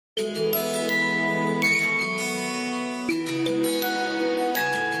Hello,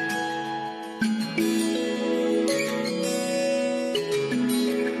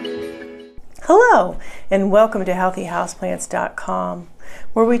 and welcome to healthyhouseplants.com,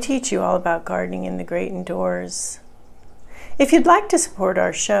 where we teach you all about gardening in the great indoors. If you'd like to support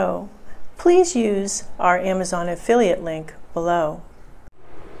our show, please use our Amazon affiliate link below.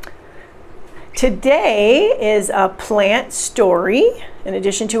 Today is a plant story, in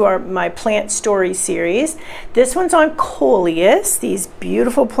addition to my plant story series. This one's on Coleus, these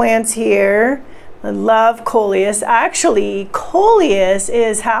beautiful plants here. I love Coleus. Actually, Coleus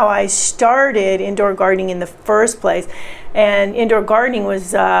is how I started indoor gardening in the first place. And indoor gardening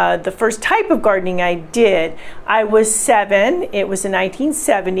was the first type of gardening I did. I was 7, it was the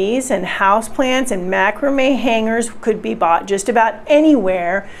 1970s, and houseplants and macrame hangers could be bought just about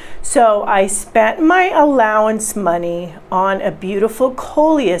anywhere. So I spent my allowance money on a beautiful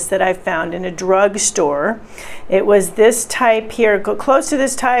Coleus that I found in a drugstore. It was this type here, close to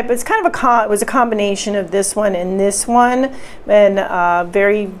this type. It's kind of it was a combination of this one, and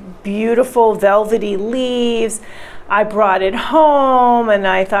very beautiful velvety leaves. I brought it home and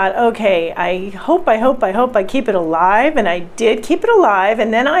I thought, okay, I hope I keep it alive, and I did keep it alive.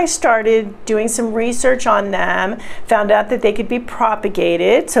 And then I started doing some research on them, found out that they could be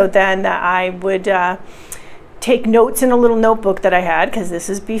propagated. So then I would take notes in a little notebook that I had, because this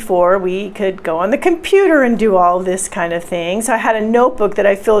is before we could go on the computer and do all this kind of thing. So I had a notebook that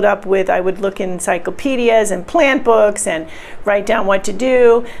I filled up with, I would look in encyclopedias and plant books and write down what to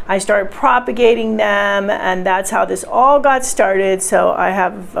do. I started propagating them, and that's how this all got started. So I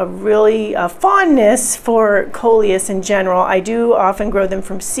have a really fondness for Coleus in general. I do often grow them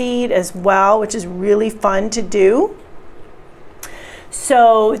from seed as well, which is really fun to do.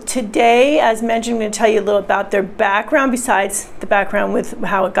 So today, as mentioned, I'm going to tell you a little about their background, besides the background with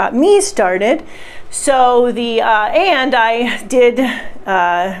how it got me started. So and I did,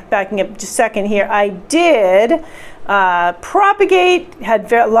 backing up just a second here, I did propagate, had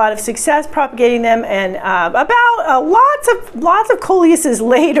a lot of success propagating them, and lots of Coleuses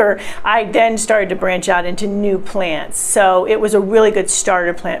later, I then started to branch out into new plants. So it was a really good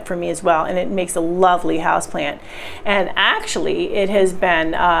starter plant for me as well, and it makes a lovely house plant. And actually, it has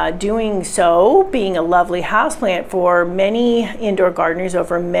been doing so, being a lovely house plant for many indoor gardeners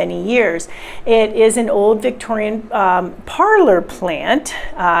over many years. It is an old Victorian parlor plant.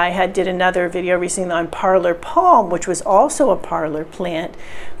 I did another video recently on parlor palm, which was also a parlor plant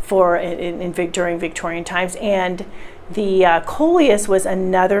during Victorian times, and the Coleus was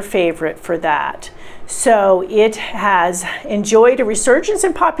another favorite for that. So it has enjoyed a resurgence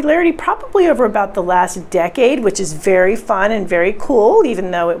in popularity probably over about the last decade, which is very fun and very cool, even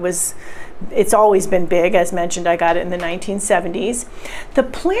though it's always been big. As mentioned, I got it in the 1970s. The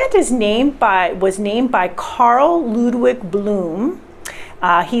plant was named by Carl Ludwig Bloom.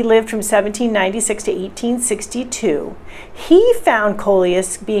 He lived from 1796 to 1862. He found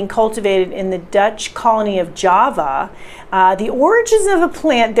Coleus being cultivated in the Dutch colony of Java. The origins of the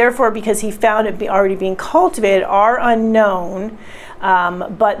plant, therefore, because he found it already being cultivated, are unknown,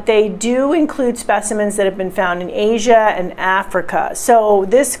 but they do include specimens that have been found in Asia and Africa. So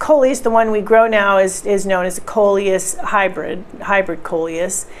this Coleus, the one we grow now, is known as a Coleus hybrid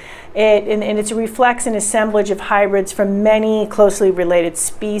Coleus. It reflects an assemblage of hybrids from many closely related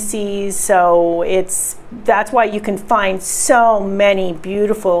species. So that's why you can find so many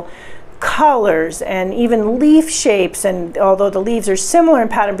beautiful colors and even leaf shapes. And although the leaves are similar in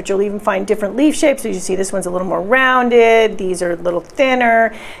pattern, but you'll even find different leaf shapes. So you see this one's a little more rounded, these are a little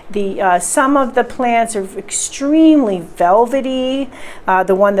thinner. Some of the plants are extremely velvety.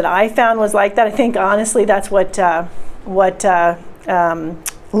 The one that I found was like that. I think honestly that's what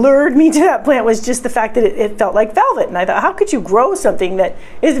lured me to that plant, was just the fact that it felt like velvet. And I thought, how could you grow something that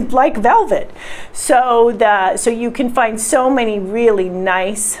is like velvet? So you can find so many really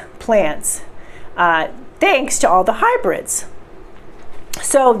nice plants thanks to all the hybrids.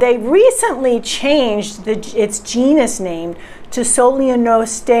 So they recently changed its genus name to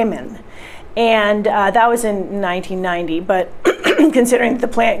Soleanostemon, and that was in 1990, but considering the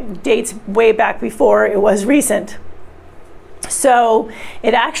plant dates way back before, it was recent. So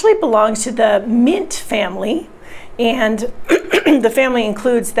it actually belongs to the mint family, and that family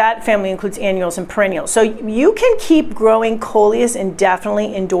includes annuals and perennials. So you can keep growing Coleus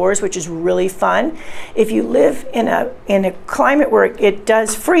indefinitely indoors, which is really fun. If you live in a climate where it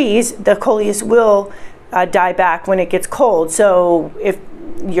does freeze, the Coleus will die back when it gets cold. So if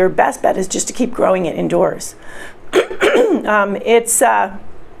your best bet is just to keep growing it indoors.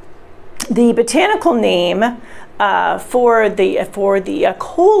 The botanical name for the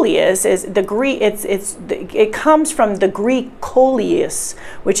Coleus is the Greek. It comes from the Greek Coleus,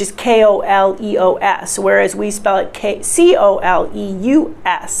 which is Koleos, whereas we spell it Coleus,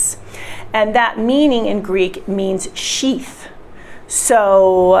 and that meaning in Greek means sheath.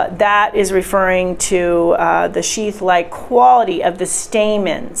 So that is referring to the sheath-like quality of the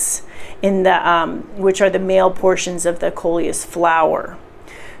stamens in the which are the male portions of the Coleus flower.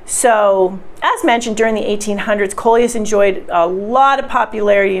 So, as mentioned, during the 1800s, Coleus enjoyed a lot of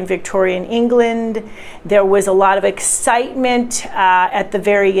popularity in Victorian England. There was a lot of excitement at the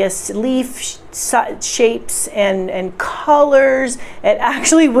various leaf shapes and colors. It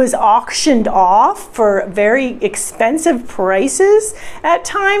actually was auctioned off for very expensive prices at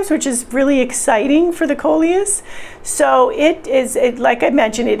times, which is really exciting for the Coleus. So like I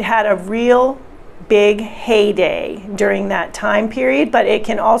mentioned, it had a real big heyday during that time period, but it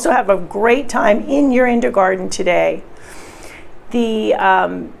can also have a great time in your indoor garden today. It's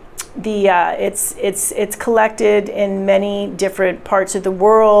collected in many different parts of the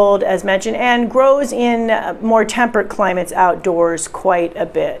world, as mentioned, and grows in more temperate climates outdoors quite a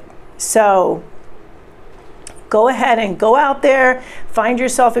bit. So go ahead and go out there, find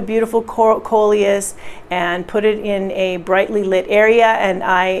yourself a beautiful Coleus and put it in a brightly lit area. And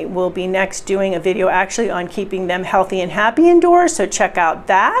I will be next doing a video actually on keeping them healthy and happy indoors, so check out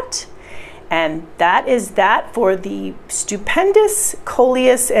that. And that is that for the stupendous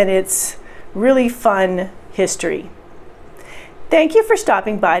Coleus and its really fun history. Thank you for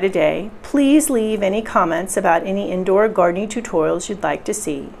stopping by today. Please leave any comments about any indoor gardening tutorials you'd like to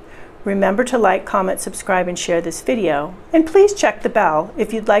see. Remember to like, comment, subscribe, and share this video. And please check the bell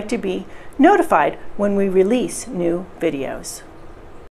if you'd like to be notified when we release new videos.